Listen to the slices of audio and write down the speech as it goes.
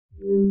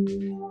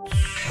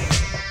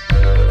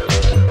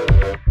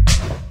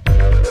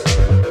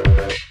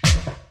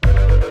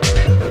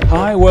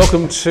Hi,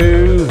 welcome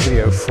to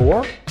video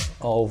 4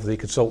 of the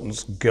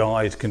Consultant's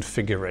Guide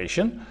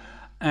Configuration,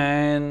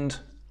 and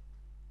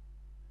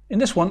in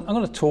this one I'm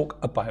going to talk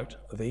about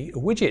the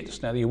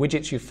widgets. Now the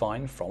widgets you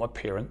find from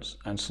Appearance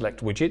and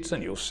select Widgets,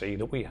 and you'll see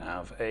that we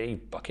have a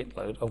bucket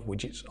load of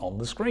widgets on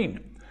the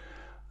screen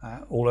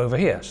all over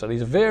here. So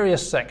these are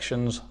various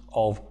sections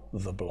of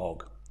the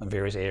blog and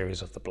various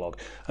areas of the blog,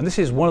 and this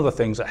is one of the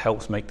things that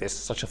helps make this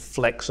such a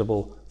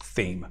flexible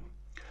theme.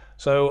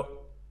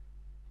 So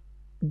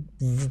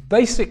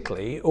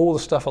basically, all the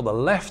stuff on the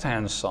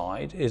left-hand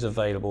side is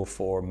available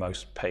for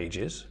most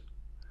pages,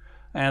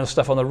 and the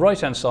stuff on the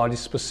right-hand side is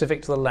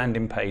specific to the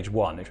landing page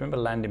 1. If you remember,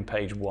 landing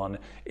page 1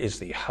 is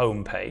the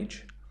home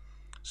page.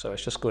 So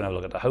let's just go and have a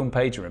look at the home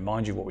page and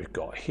remind you what we've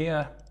got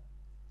here.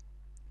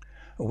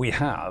 We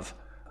have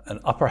an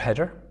upper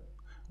header.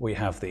 We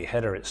have the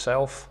header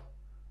itself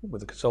with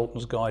the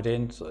Consultant's Guide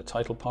in, so the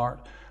title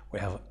part.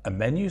 We have a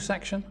menu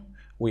section.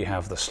 We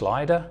have the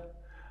slider.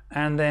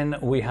 And then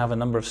we have a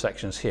number of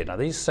sections here. Now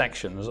these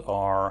sections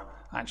are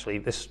actually,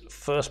 this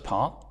first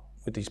part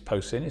with these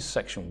posts in is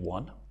section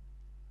 1.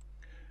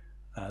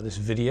 This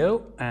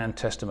video and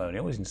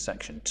testimonial is in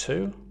section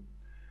 2.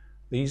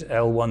 These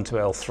L1 to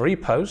L3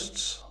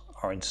 posts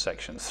are in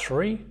section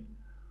 3.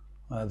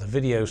 The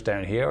videos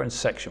down here are in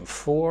section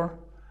 4.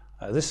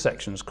 This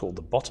section is called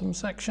the bottom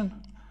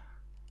section.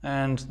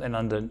 And then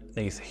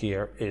underneath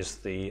here is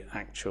the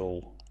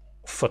actual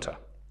footer.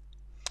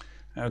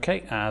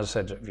 Okay, as I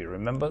said, if you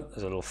remember,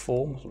 there's a little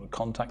form, sort of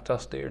contact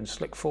us there in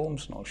Slick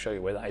Forms, and I'll show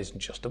you where that is in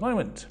just a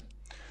moment.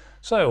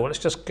 So let's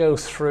just go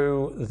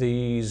through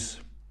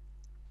these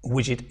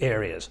widget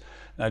areas.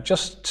 Now,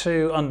 just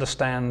to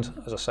understand,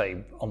 as I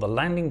say, on the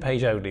landing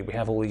page only, we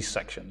have all these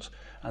sections,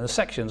 and the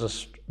sections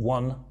are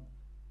 1,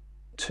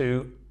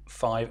 2,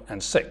 5,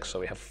 and 6. So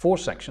we have 4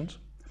 sections,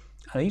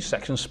 and each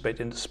section is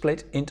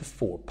split into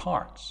 4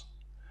 parts.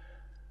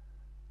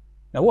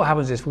 Now what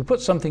happens is if we put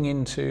something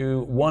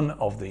into one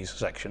of these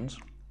sections,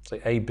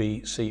 say A,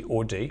 B, C,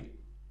 or D,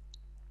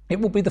 it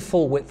will be the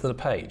full width of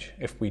the page.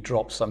 If we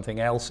drop something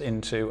else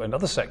into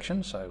another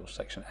section, so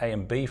section A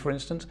and B for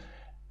instance,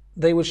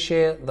 they would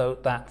share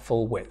that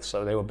full width,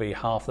 so they would be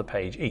half the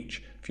page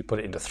each. If you put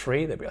it into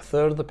 3, there'd be a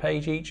third of the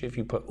page each. If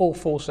you put all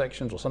 4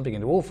 sections or something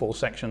into all 4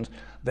 sections,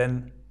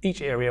 then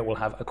each area will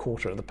have a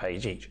quarter of the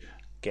page each.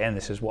 Again,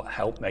 this is what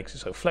makes it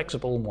so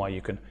flexible and why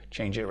you can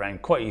change it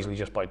around quite easily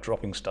just by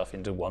dropping stuff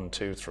into 1,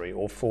 2, 3,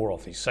 or 4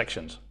 of these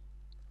sections.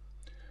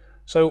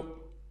 So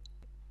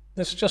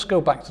let's just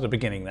go back to the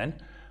beginning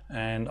then,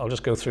 and I'll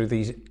just go through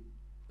these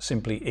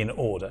simply in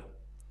order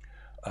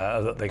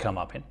that they come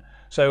up in.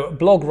 So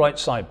blog right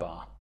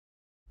sidebar.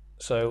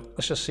 So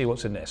let's just see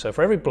what's in there. So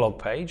for every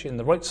blog page, in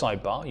the right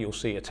sidebar, you'll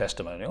see a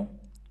testimonial.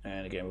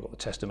 And again, we've got the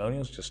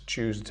testimonials. Just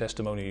choose the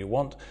testimonial you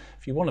want.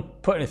 If you want to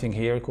put anything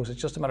here, of course,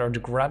 it's just a matter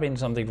of grabbing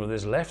something from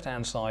this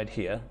left-hand side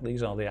here.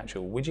 These are the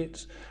actual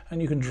widgets,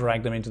 and you can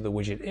drag them into the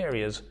widget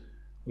areas,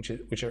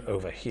 which are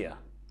over here.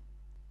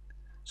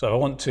 So if I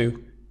want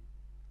to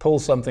pull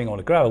something, I want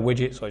to grab a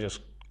widget, so I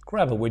just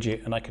grab a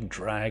widget, and I can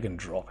drag and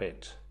drop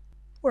it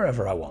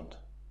wherever I want.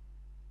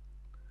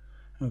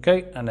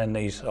 Okay, and then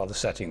these are the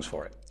settings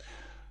for it.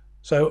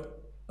 So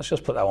let's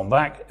just put that one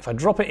back. If I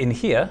drop it in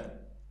here,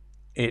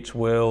 it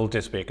will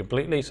disappear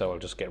completely, so I'll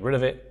just get rid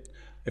of it.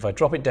 If I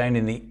drop it down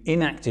in the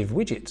inactive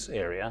widgets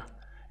area,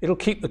 it'll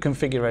keep the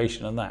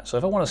configuration on that. So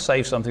if I want to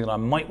save something that I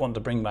might want to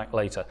bring back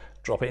later,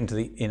 drop it into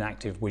the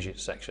inactive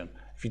widgets section.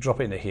 If you drop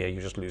it into here,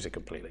 you just lose it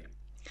completely.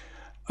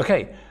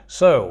 Okay,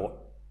 so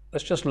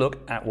let's just look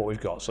at what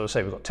we've got. So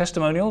say we've got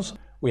testimonials,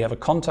 we have a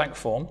contact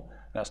form.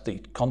 That's the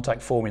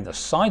contact form in the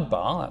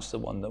sidebar. That's the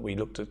one that we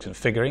looked at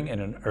configuring in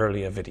an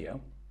earlier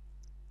video.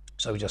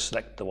 So we just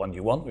select the one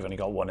you want. We've only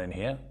got one in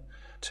here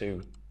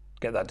to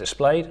get that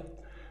displayed.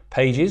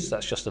 Pages,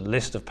 that's just a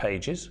list of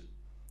pages.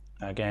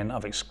 Again,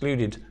 I've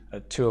excluded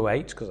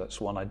 208 because that's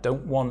one I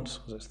don't want,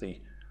 because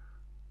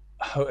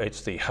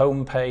it's the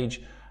home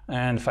page.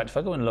 And in fact, if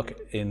I go and look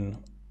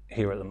in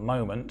here at the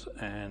moment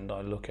and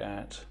I look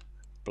at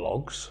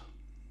blogs,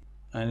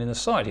 and in the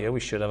side here we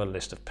should have a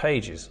list of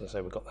pages. Let's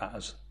say we've got that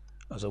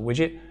as a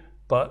widget,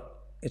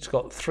 but it's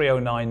got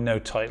 309 no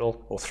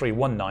title, or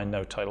 319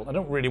 no title. I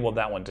don't really want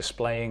that one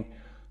displaying,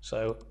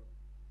 so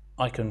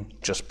I can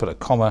just put a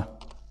comma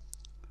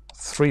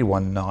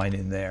 319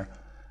 in there,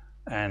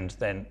 and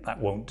then that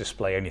won't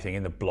display anything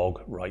in the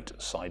blog right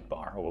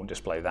sidebar. I won't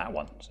display that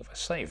one. So if I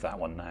save that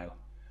one now,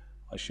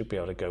 I should be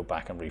able to go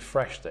back and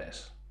refresh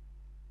this,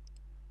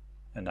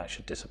 and that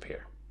should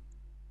disappear.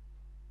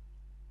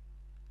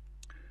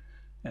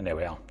 And there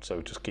we are. So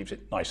it just keeps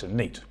it nice and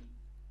neat.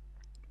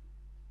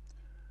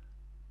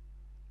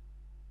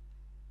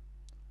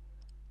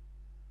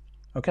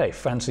 Okay,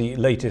 fancy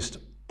latest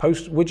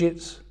post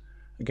widgets.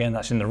 Again,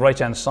 that's in the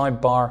right-hand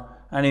sidebar,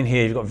 and in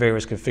here you've got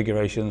various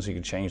configurations. You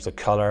can change the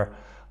color.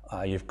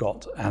 You've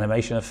got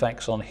animation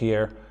effects on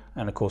here,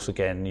 and of course,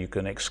 again, you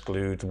can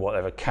exclude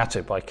whatever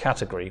by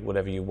category,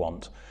 whatever you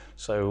want.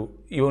 So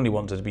you only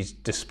want to be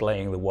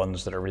displaying the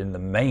ones that are in the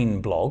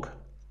main blog.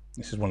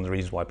 This is one of the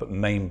reasons why I put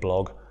main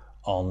blog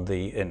on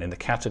in the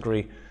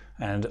category,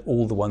 and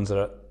all the ones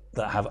that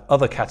have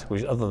other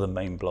categories other than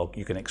main blog,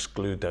 you can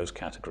exclude those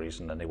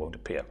categories and then they won't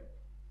appear.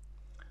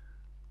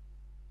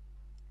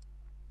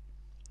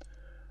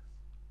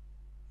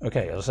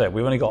 Okay, as I said,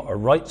 we've only got our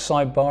right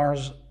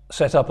sidebars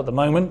set up at the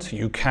moment.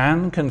 You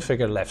can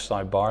configure left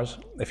sidebars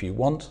if you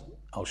want.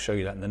 I'll show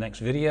you that in the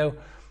next video.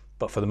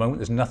 But for the moment,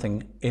 there's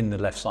nothing in the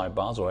left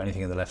sidebars, or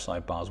anything in the left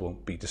sidebars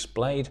won't be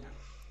displayed.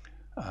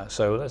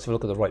 So let's have a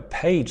look at the right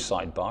page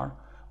sidebar.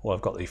 Well,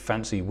 I've got the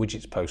fancy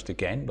widgets post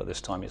again, but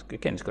this time it's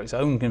got its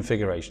own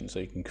configuration, so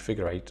you can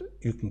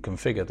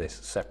configure this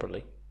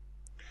separately.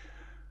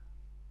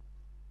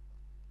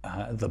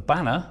 The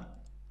banner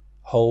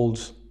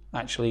holds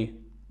actually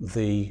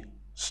the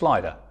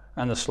slider,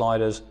 and the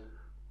slider's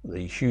the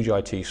huge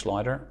IT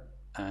slider,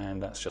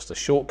 and that's just a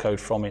shortcode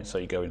from it. So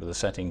you go into the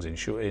settings in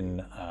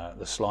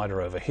the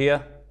slider over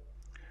here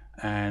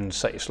and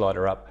set your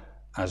slider up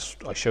as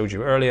I showed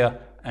you earlier,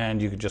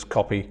 and you can just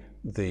copy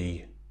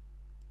the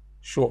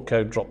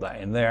shortcode, drop that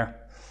in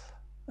there,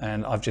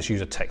 and I've just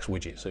used a text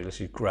widget. So let's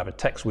just grab a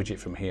text widget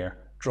from here,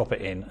 drop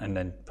it in, and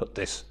then put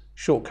this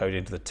shortcode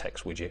into the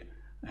text widget,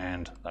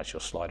 and that's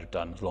your slider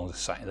done. As long as it's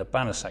sat in the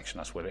banner section,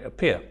 that's where it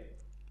appear.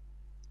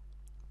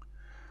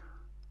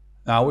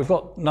 Now we've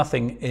got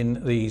nothing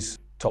in these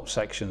top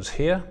sections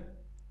here.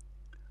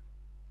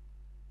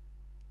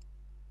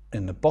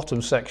 In the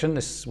bottom section,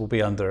 this will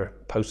be under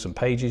posts and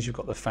pages. You've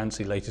got the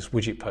fancy latest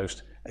widget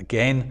post.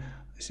 Again,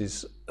 this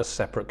is a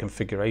separate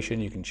configuration.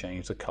 You can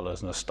change the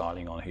colors and the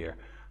styling on here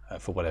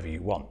for whatever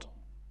you want.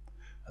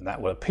 And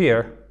that will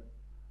appear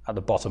at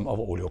the bottom of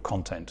all your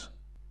content.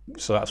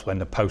 So that's when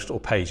the post or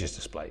page is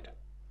displayed.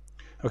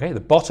 Okay, the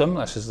bottom,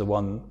 this is the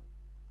one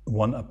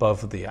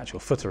above the actual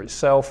footer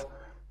itself.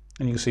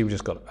 And you can see we've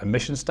just got a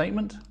mission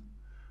statement.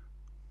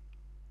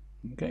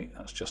 Okay,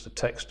 that's just a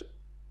text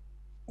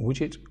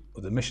widget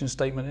with a mission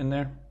statement in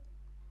there.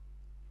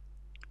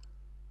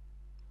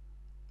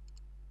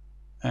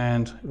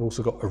 And we've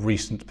also got a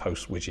recent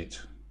post widget.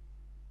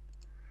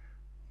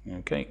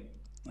 Okay,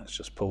 that's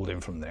just pulled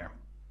in from there.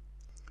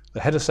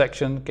 The header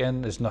section,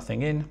 again, there's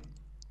nothing in.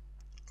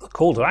 The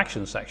call to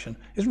action section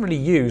isn't really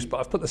used, but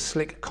I've put the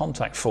slick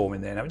contact form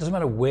in there. Now, it doesn't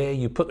matter where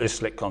you put this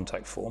slick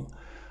contact form,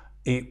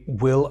 it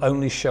will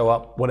only show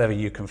up whatever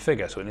you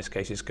configure. So in this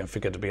case, it's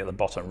configured to be at the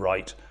bottom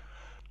right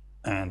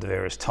and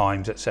various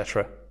times,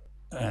 etc.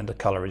 And the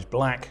color is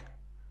black.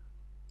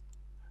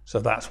 So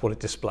that's what it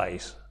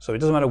displays. So it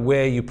doesn't matter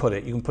where you put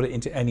it. You can put it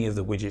into any of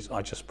the widgets.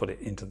 I just put it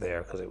into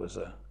there because it was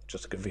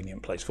just a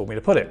convenient place for me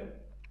to put it.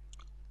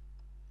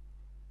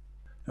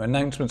 Now,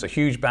 announcements, a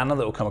huge banner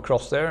that will come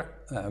across there.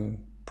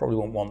 Probably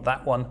won't want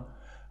that one.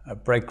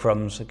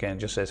 Breadcrumbs, again,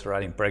 just says we're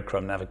adding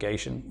breadcrumb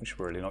navigation, which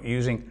we're really not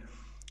using.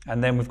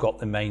 And then we've got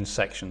the main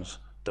sections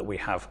that we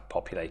have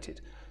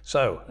populated.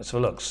 So let's have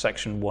a look,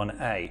 section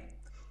 1A.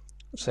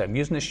 So I'm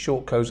using this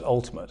Shortcodes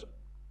Ultimate,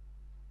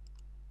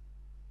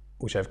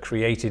 which I've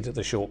created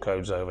the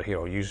shortcodes over here,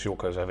 or used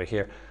shortcodes over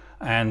here.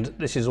 And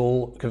this is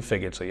all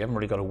configured, so you haven't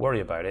really got to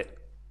worry about it,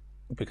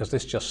 because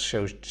this just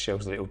shows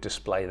that it will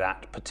display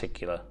that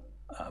particular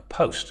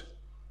post.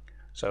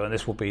 So, and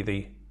this will be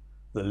the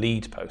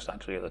lead post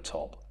actually at the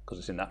top, because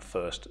it's in that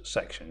first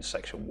section,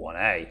 section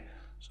 1A.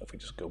 So if we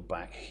just go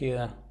back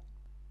here,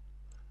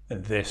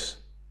 and this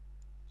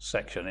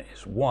section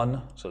is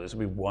 1, so this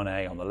will be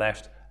 1A on the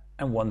left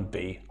and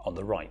 1B on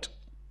the right.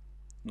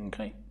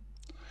 Okay,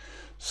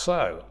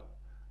 so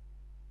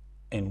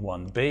in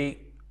 1B,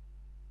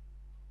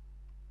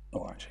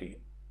 or actually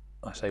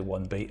I say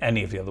 1B,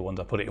 any of the other ones,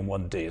 I put it in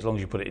 1D. As long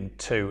as you put it in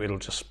 2, it'll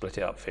just split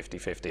it up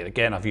 50-50. And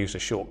again, I've used a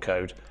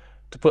shortcode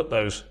to put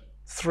those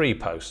 3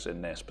 posts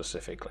in there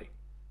specifically.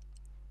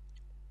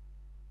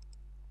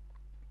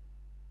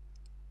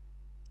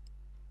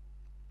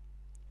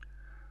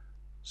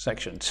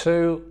 Section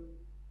 2,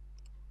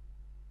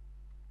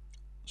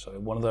 so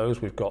in one of those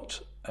we've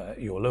got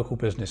your local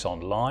business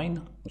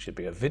online, which should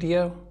be a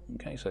video.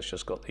 Okay, so it's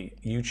just got the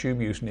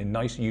YouTube using a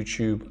nice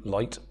YouTube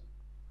Lite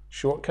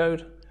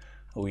shortcode.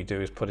 All we do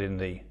is put in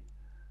the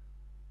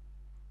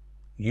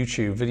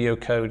YouTube video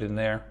code in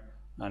there,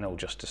 and it'll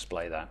just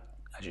display that,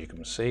 as you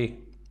can see.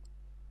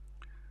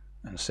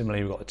 And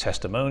similarly, we've got the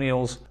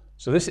testimonials.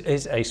 So this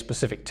is a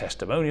specific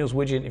testimonials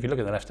widget. If you look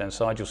at the left-hand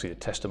side, you'll see the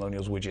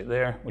testimonials widget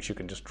there, which you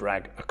can just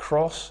drag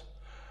across.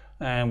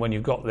 And when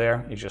you've got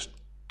there, you just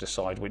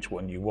decide which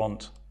one you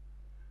want.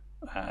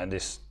 And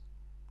this,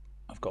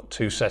 I've got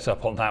 2 set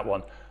up on that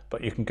one,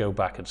 but you can go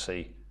back and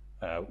see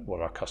what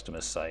our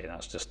customers say. And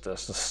that's the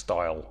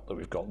style that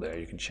we've got there.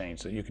 You can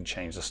change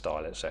the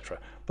style, etc.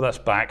 But that's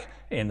back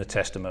in the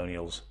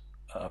testimonials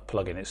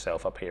plugin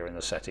itself up here in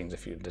the settings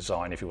if you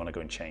want to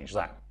go and change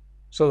that.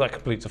 So that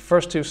completes the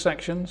first 2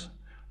 sections.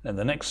 Then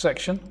the next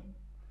section,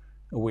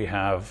 we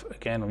have,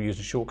 again, I'm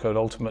using Shortcode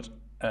Ultimate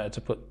to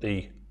put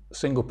the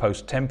single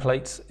post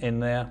templates in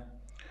there.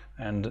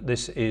 And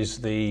this is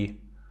the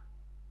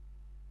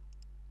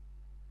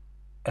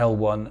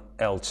L1,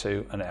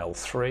 L2, and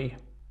L3.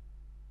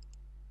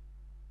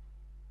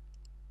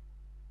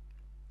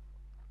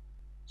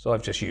 So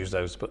I've just used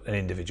those to put an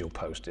individual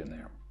post in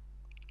there.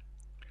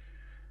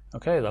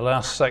 Okay, the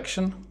last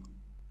section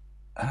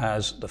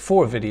has the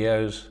 4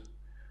 videos,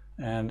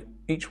 and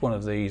each one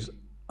of these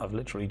I've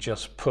literally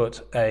just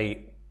put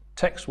a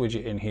text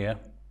widget in here,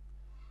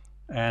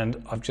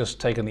 and I've just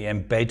taken the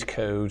embed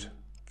code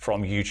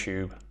from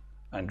YouTube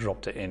and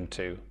dropped it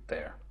into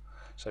there.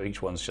 So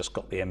each one's just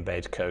got the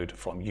embed code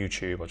from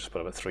YouTube. I just put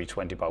them at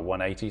 320 by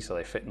 180 so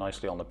they fit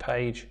nicely on the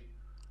page,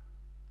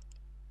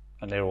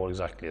 and they're all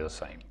exactly the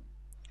same.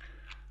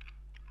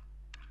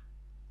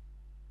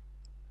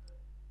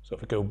 So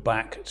if we go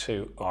back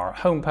to our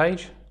home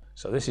page,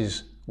 so this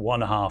is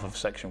one half of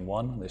section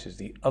 1, this is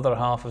the other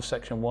half of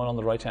section 1 on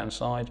the right hand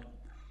side.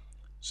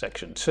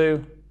 Section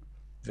 2,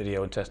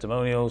 video and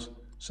testimonials.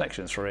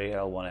 Section 3,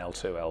 L1,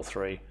 L2,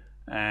 L3,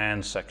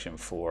 and section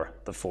 4,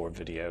 the 4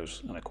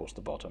 videos, and of course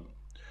the bottom.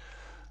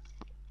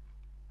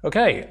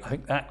 Okay, I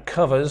think that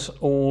covers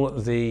all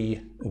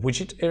the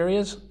widget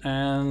areas,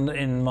 and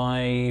in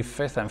my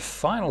 5th and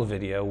final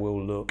video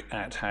we'll look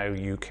at how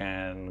you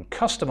can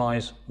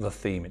customize the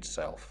theme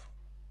itself.